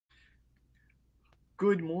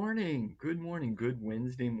Good morning. Good morning. Good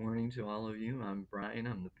Wednesday morning to all of you. I'm Brian.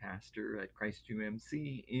 I'm the pastor at Christ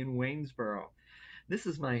UMC in Waynesboro. This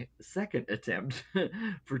is my second attempt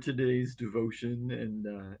for today's devotion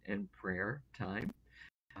and prayer time.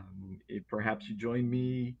 Perhaps you joined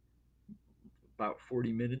me about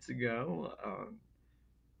 40 minutes ago.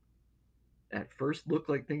 At first, looked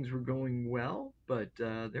like things were going well, but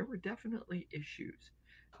there were definitely issues.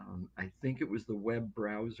 I think it was the web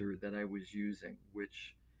browser that I was using,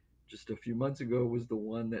 which just a few months ago was the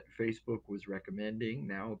one that Facebook was recommending.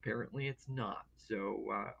 Now apparently it's not. So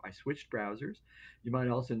I switched browsers. You might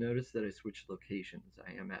also notice that I switched locations.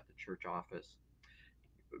 I am at the church office.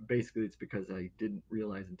 Basically, it's because I didn't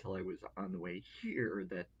realize until I was on the way here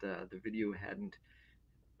that the video hadn't,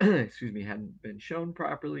 excuse me, hadn't been shown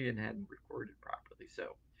properly and hadn't recorded properly.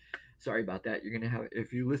 So sorry about that. You're gonna have,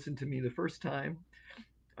 if you listen to me the first time,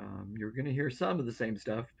 you're going to hear some of the same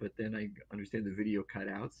stuff, but then I understand the video cut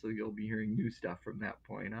out, so you'll be hearing new stuff from that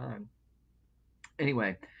point on.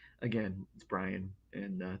 Anyway, again, it's Brian,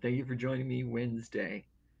 and thank you for joining me Wednesday.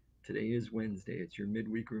 Today is Wednesday. It's your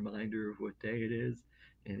midweek reminder of what day it is,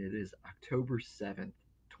 and it is October 7th,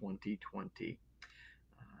 2020.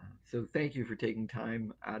 So thank you for taking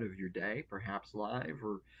time out of your day, perhaps live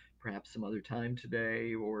or perhaps some other time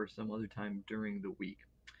today or some other time during the week.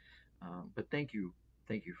 But thank you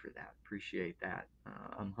for that. Appreciate that.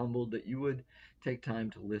 I'm humbled that you would take time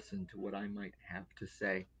to listen to what I might have to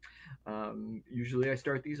say. Usually, I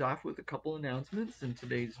start these off with a couple announcements, and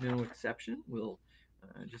today's no exception. We'll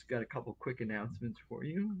just got a couple quick announcements for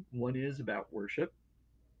you. One is about worship,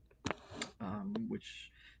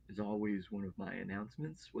 which is always one of my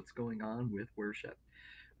announcements. What's going on with worship?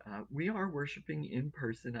 We are worshiping in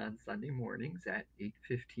person on Sunday mornings at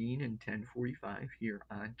 8:15 and 10:45 here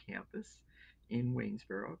on campus in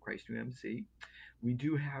Waynesboro, Christ UMC. We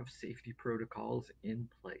do have safety protocols in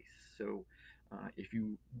place. So if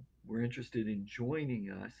you were interested in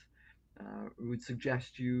joining us, we would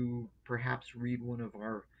suggest you perhaps read one of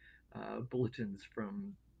our bulletins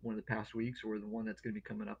from one of the past weeks or the one that's going to be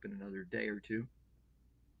coming up in another day or two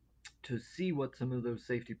to see what some of those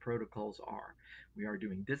safety protocols are. We are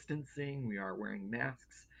doing distancing, we are wearing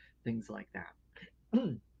masks, things like that.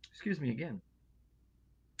 Excuse me again,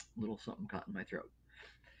 a little something caught in my throat.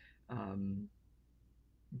 Um,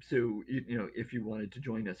 so if you wanted to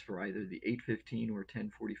join us for either the 8:15 or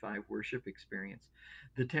 10:45 worship experience,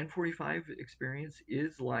 the 10:45 experience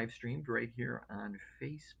is live streamed right here on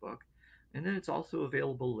Facebook, and then it's also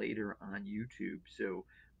available later on YouTube. So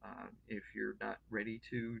if you're not ready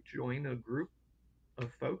to join a group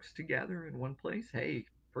of folks together in one place, hey,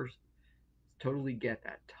 first, totally get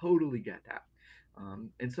that. Totally get that.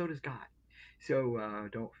 And so does God. So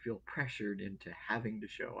don't feel pressured into having to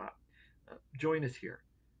show up. Join us here.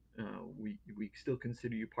 We still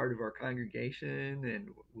consider you part of our congregation, and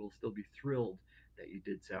we'll still be thrilled that you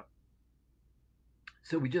did so.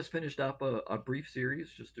 So we just finished up a brief series,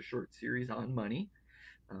 just a short series on money.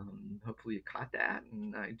 Hopefully you caught that,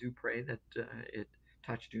 and I do pray that it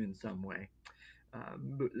touched you in some way.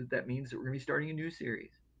 But that means that we're going to be starting a new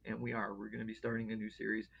series, and we are. We're going to be starting a new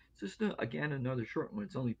series. It's just again another short one.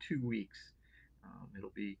 It's only 2 weeks. It'll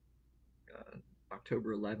be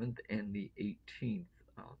October 11th and the 18th.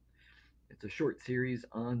 It's a short series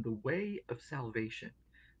on the way of salvation.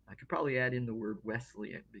 I could probably add in the word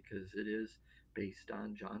Wesleyan because it is based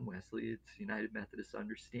on John Wesley. It's United Methodist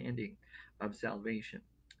understanding of salvation,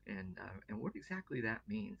 and what exactly that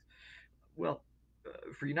means. Well,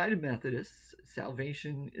 for United Methodists,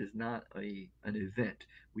 salvation is not an event.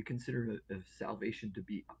 We consider salvation to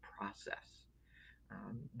be a process.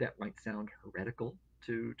 That might sound heretical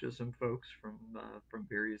to some folks from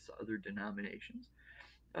various other denominations.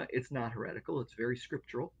 It's not heretical. It's very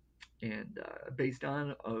scriptural and based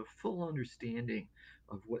on a full understanding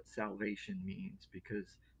of what salvation means.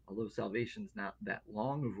 Because although salvation's not that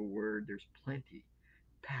long of a word, there's plenty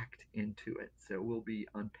packed into it. So we'll be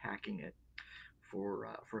unpacking it for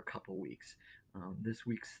a couple weeks. This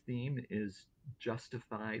week's theme is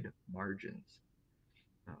justified margins.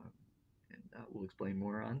 Um, and we'll explain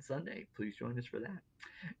more on Sunday. Please join us for that.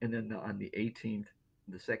 And then on the 18th,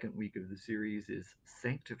 the second week of the series is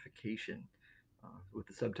sanctification, with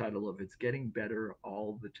the subtitle of It's Getting Better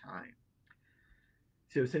All the Time.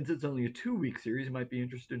 So, since it's only a 2 week series, you might be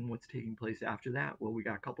interested in what's taking place after that. Well, we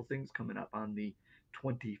got a couple things coming up on the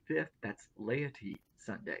 25th. That's Laity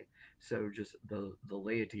Sunday. So, just the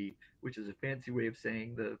laity, which is a fancy way of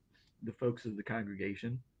saying the folks of the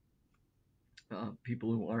congregation,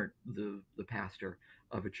 people who aren't the pastor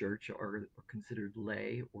of a church are considered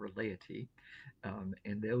lay or laity, and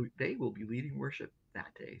they will be leading worship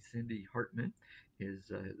that day. Cindy Hartman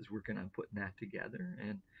is working on putting that together.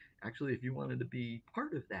 And actually, if you wanted to be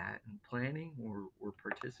part of that and planning or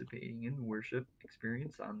participating in the worship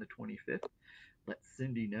experience on the 25th, let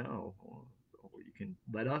Cindy know, or you can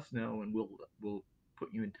let us know, and we'll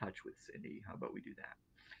put you in touch with Cindy. How about we do that?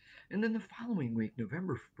 And then the following week,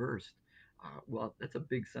 November 1st, well, that's a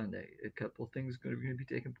big Sunday. A couple of things going to be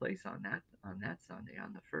taking place on that Sunday,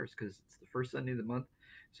 on the first, because it's the first Sunday of the month.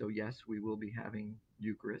 So yes, we will be having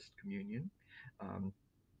Eucharist communion. Um,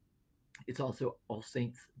 it's also All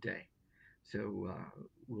Saints Day, so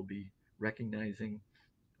we'll be recognizing,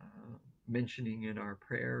 uh, mentioning in our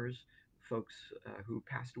prayers folks who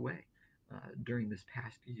passed away during this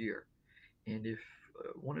past year. And if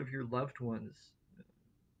one of your loved ones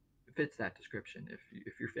fits that description,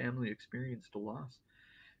 if your family experienced a loss,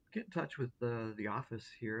 get in touch with the office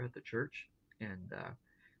here at the church and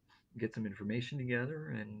get some information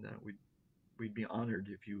together, and we'd be honored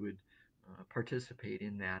if you would participate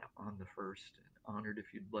in that on the first, and honored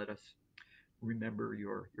if you'd let us remember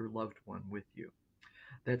your loved one with you.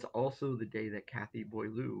 That's also the day that Kathy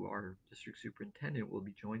Boileau, our district superintendent, will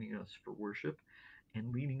be joining us for worship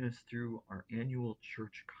and leading us through our annual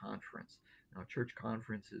church conference. Now, church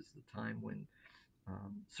conference is the time when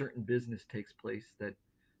certain business takes place that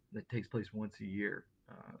takes place once a year.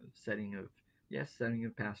 Setting of setting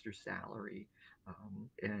of pastor's salary,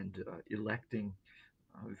 and electing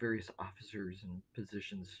various officers and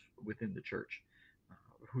positions within the church.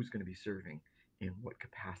 Who's going to be serving in what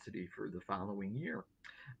capacity for the following year?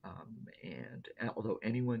 And although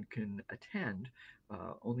anyone can attend,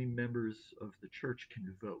 only members of the church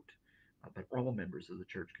can vote. But all members of the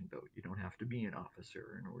church can vote. You don't have to be an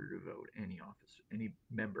officer in order to vote. Any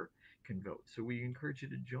member can vote. So we encourage you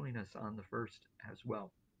to join us on the first as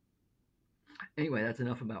well. Anyway, that's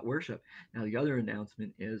enough about worship. Now the other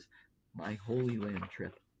announcement is my Holy Land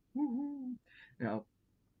trip. Woo-hoo. Now,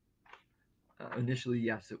 initially,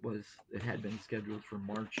 yes, it had been scheduled for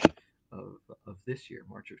March of of this year,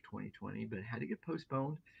 March of 2020, but it had to get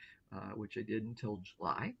postponed, which I did until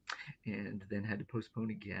July, and then had to postpone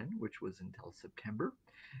again, which was until September.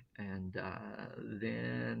 And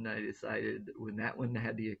then I decided when that one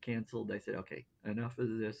had to get canceled, I said, okay, enough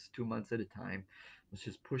of this, 2 months at a time. Let's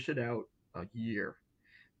just push it out a year.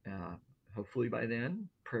 Uh, Hopefully by then,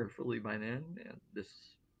 prayerfully by then, and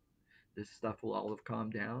this stuff will all have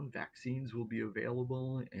calmed down. Vaccines will be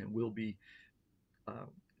available and will be uh,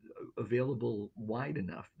 available wide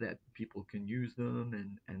enough that people can use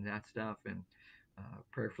them, and that stuff. And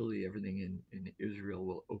prayerfully, everything in Israel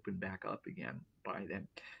will open back up again by then.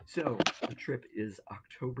 So the trip is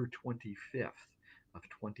October 25th of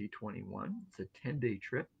 2021. It's a 10-day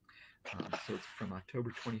trip. So it's from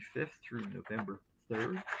October 25th through November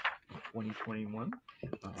 3rd of 2021.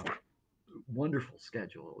 Uh, Wonderful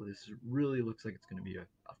schedule. This really looks like it's going to be a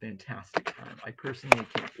fantastic time. I personally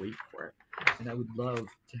can't wait for it, and I would love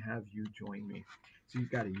to have you join me. So you've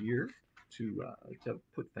got a year to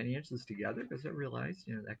put finances together, because I realize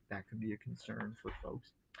that can be a concern for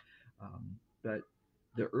folks. But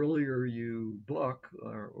the earlier you book,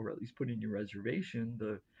 or at least put in your reservation,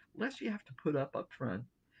 the less you have to put up front,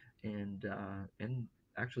 and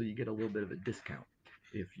actually you get a little bit of a discount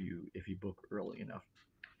if you book early enough.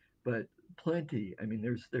 But plenty. I mean,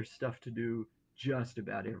 there's stuff to do just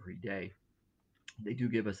about every day. They do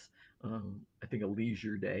give us, I think, a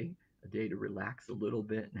leisure day, a day to relax a little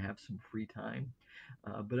bit and have some free time.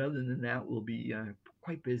 But other than that, we'll be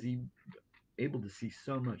quite busy, able to see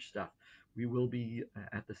so much stuff. We will be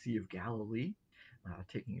at the Sea of Galilee,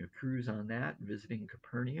 taking a cruise on that, visiting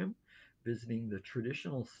Capernaum, visiting the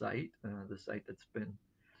traditional site, the site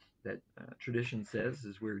that tradition says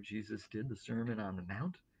is where Jesus did the Sermon on the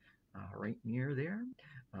Mount, right near there.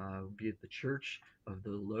 Be at the Church of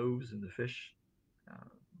the Loaves and the Fish, uh,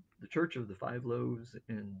 the Church of the Five Loaves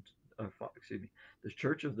and, excuse me, the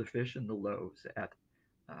Church of the Fish and the Loaves at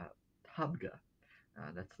uh, Tabga.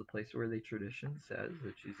 That's the place where the tradition says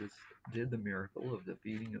that Jesus did the miracle of the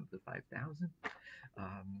feeding of the 5,000.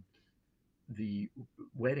 Um, the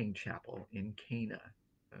wedding chapel in Cana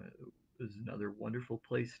is another wonderful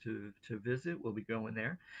place to visit. We'll be going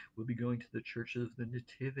there. We'll be going to the Church of the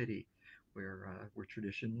Nativity, where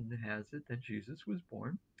tradition has it that Jesus was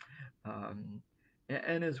born, um,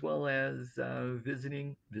 and as well as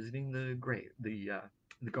visiting the grave, the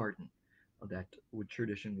garden that would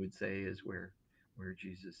tradition would say is where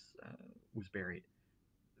Jesus was buried.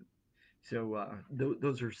 So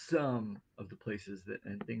those are some of the places that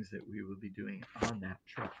and things that we will be doing on that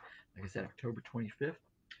trip. Like I said, October 25th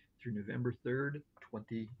through November 3rd,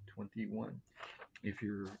 2021. If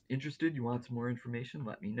you're interested, you want some more information,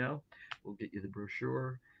 let me know. We'll get you the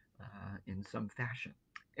brochure in some fashion.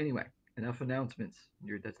 Anyway, enough announcements.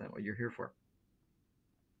 That's not what you're here for.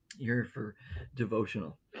 You're here for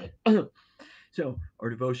devotional. So, our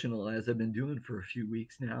devotional, as I've been doing for a few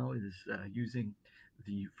weeks now, is using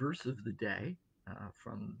the verse of the day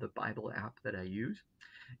from the Bible app that I use,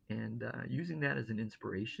 and using that as an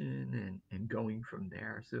inspiration and going from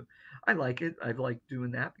there. So I like it. I like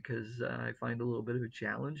doing that because I find a little bit of a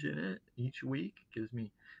challenge in it each week. It gives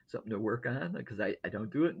me something to work on because I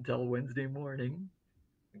don't do it until Wednesday morning.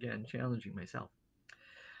 Again, challenging myself.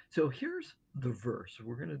 So here's the verse.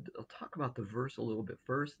 We're going to talk about the verse a little bit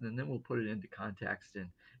first, and then we'll put it into context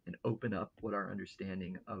and open up what our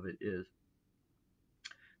understanding of it is.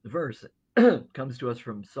 The verse comes to us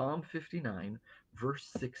from Psalm 59, verse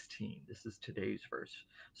 16. This is today's verse.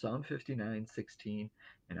 Psalm 59:16,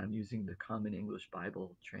 and I'm using the Common English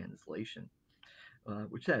Bible translation,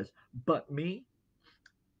 which says, "But me,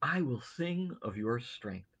 I will sing of your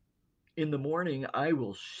strength. In the morning, I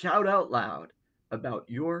will shout out loud about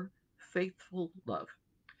your faithful love,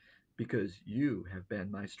 because you have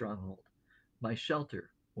been my stronghold, my shelter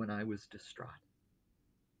when I was distraught."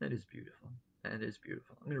 That is beautiful. That is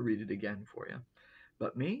beautiful. I'm going to read it again for you.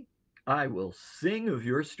 But me, I will sing of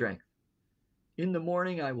your strength. In the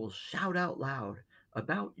morning, I will shout out loud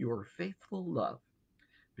about your faithful love,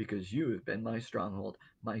 because you have been my stronghold,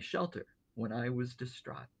 my shelter when I was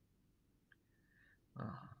distraught.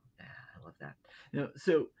 Ah, yeah, I love that.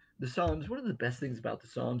 So the Psalms, one of the best things about the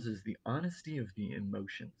Psalms is the honesty of the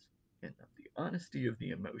emotions in them, the honesty of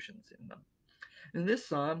the emotions in them. In this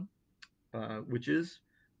Psalm, which is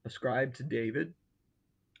ascribed to David,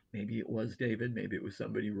 maybe it was David, maybe it was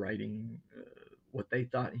somebody writing what they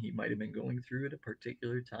thought he might have been going through at a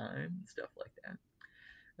particular time and stuff like that.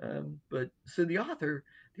 But so the author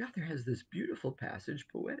has this beautiful passage,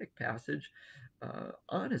 poetic passage,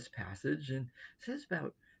 honest passage, and says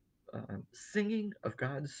about singing of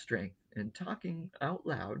God's strength and talking out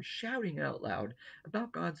loud, shouting out loud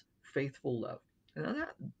about God's faithful love. Now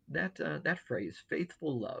that phrase,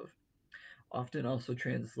 faithful love, often also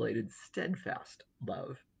translated steadfast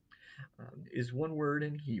love, is one word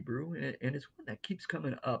in Hebrew, and it's one that keeps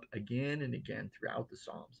coming up again and again throughout the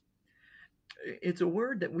Psalms. It's a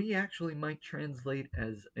word that we actually might translate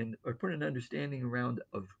as or put an understanding around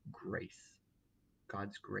of grace,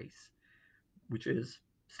 God's grace, which is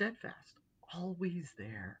steadfast, always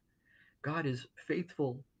there. God is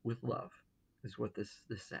faithful with love, is what this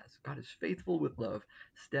says. God is faithful with love,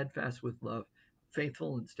 steadfast with love,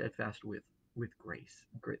 faithful and steadfast with grace.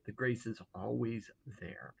 The grace is always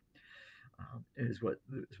there. Is what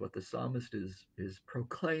the psalmist is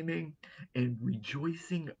proclaiming and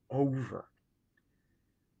rejoicing over.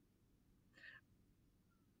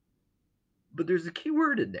 But there's a key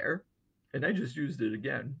word in there, and I just used it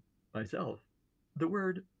again myself. The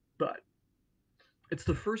word "but." It's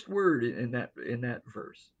the first word in that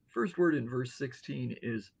verse. First word in verse 16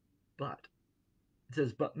 is "but." It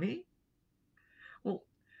says "but me." Well,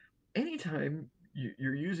 anytime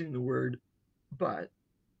you're using the word "but,"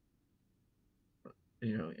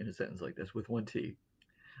 in a sentence like this with one T,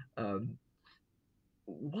 um,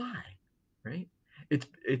 why, right? It's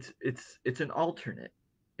an alternate.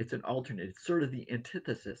 It's an alternate. It's sort of the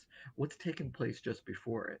antithesis. What's taken place just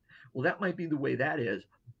before it? Well, that might be the way that is,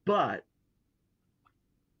 but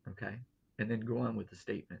okay, and then go on with the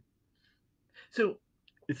statement. So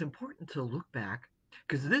it's important to look back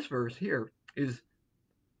because this verse here is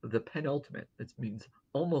the penultimate. It means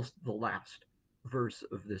almost the last verse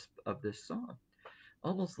of this song.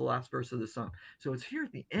 Almost the last verse of the song. So it's here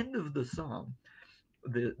at the end of the song.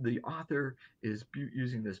 The author is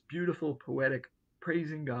using this beautiful poetic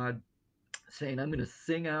praising God, saying, "I'm going to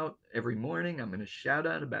sing out every morning. I'm going to shout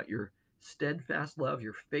out about your steadfast love,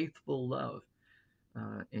 your faithful love,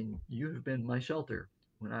 and you have been my shelter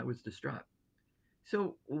when I was distraught."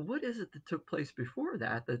 So, what is it that took place before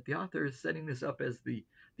that the author is setting this up as the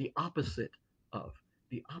opposite of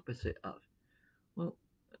the opposite of? Well,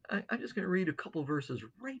 I'm just going to read a couple verses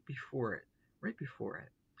right before it. Right before it,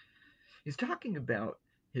 he's talking about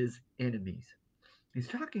his enemies. He's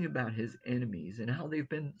talking about his enemies and how they've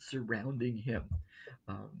been surrounding him,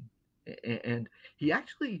 um, and he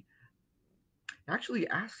actually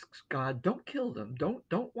asks God, "Don't kill them.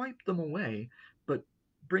 Don't wipe them away, but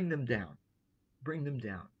bring them down. Bring them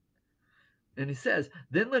down." And he says,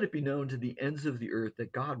 "Then let it be known to the ends of the earth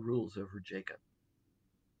that God rules over Jacob."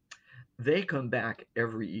 They come back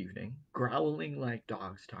every evening, growling like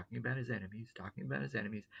dogs, talking about his enemies, talking about his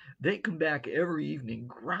enemies. They come back every evening,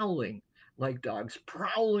 growling like dogs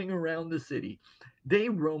prowling around the city. They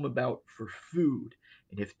roam about for food,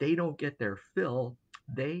 and if they don't get their fill,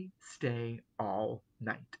 they stay all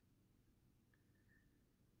night.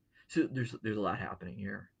 So there's a lot happening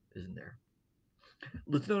here, isn't there?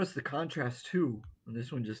 Let's notice the contrast too. And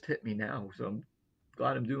this one just hit me now, so I'm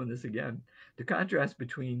glad I'm doing this again. The contrast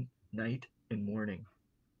between night and morning.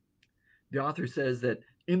 The author says that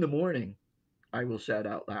in the morning I will shout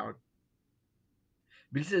out loud.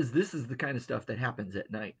 But he says this is the kind of stuff that happens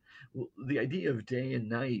at night. Well, the idea of day and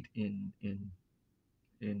night in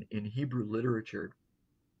Hebrew literature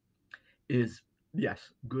is, yes,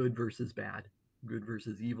 good versus bad, good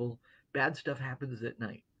versus evil. Bad stuff happens at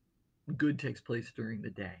night. Good takes place during the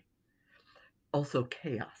day. Also,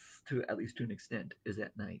 chaos, to at least to an extent, is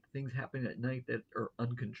at night. Things happen at night that are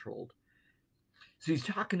uncontrolled. So he's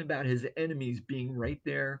talking about his enemies being right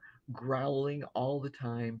there, growling all the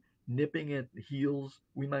time, nipping at the heels,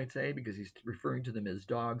 we might say, because he's referring to them as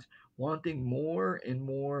dogs, wanting more and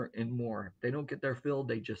more and more. If they don't get their fill,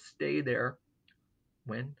 they just stay there.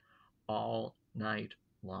 When? All night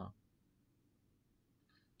long.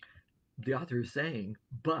 The author is saying,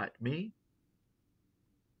 but me,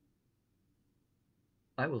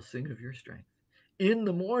 I will sing of your strength. In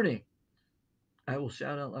the morning, I will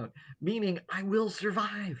shout out loud, meaning I will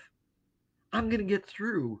survive. I'm going to get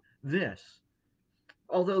through this.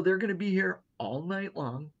 Although they're going to be here all night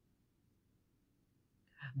long,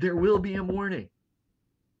 there will be a morning.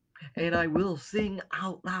 And I will sing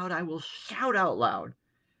out loud, I will shout out loud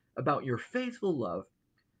about your faithful love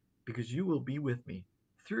because you will be with me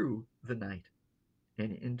through the night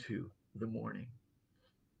and into the morning.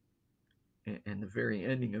 And the very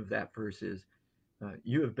ending of that verse is,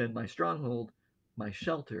 you have been my stronghold, my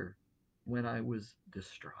shelter when I was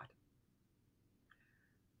distraught.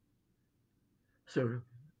 So,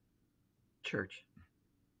 church,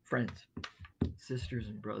 friends, sisters,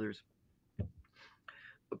 and brothers,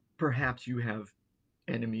 perhaps you have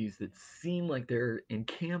enemies that seem like they're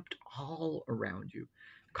encamped all around you,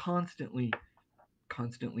 constantly,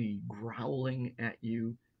 constantly growling at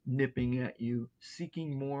you, nipping at you,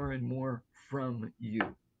 seeking more and more from you.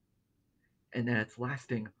 And that's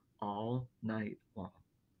lasting all night long.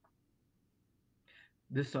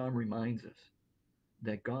 This psalm reminds us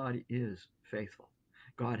that God is faithful.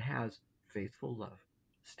 God has faithful love,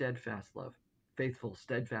 faithful,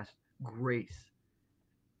 steadfast grace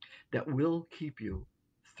that will keep you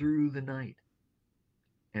through the night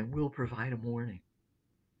and will provide a morning.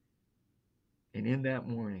 And in that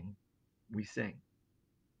morning, we sing.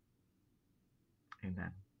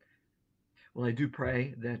 Amen. Well, I do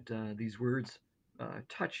pray that these words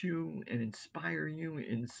touch you and inspire you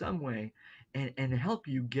in some way and help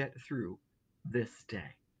you get through this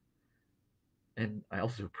day. And I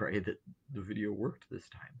also pray that the video worked this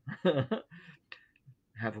time.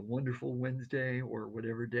 Have a wonderful Wednesday or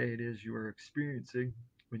whatever day it is you are experiencing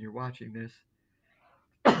when you're watching this.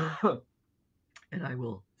 And I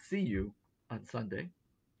will see you on Sunday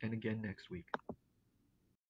and again next week.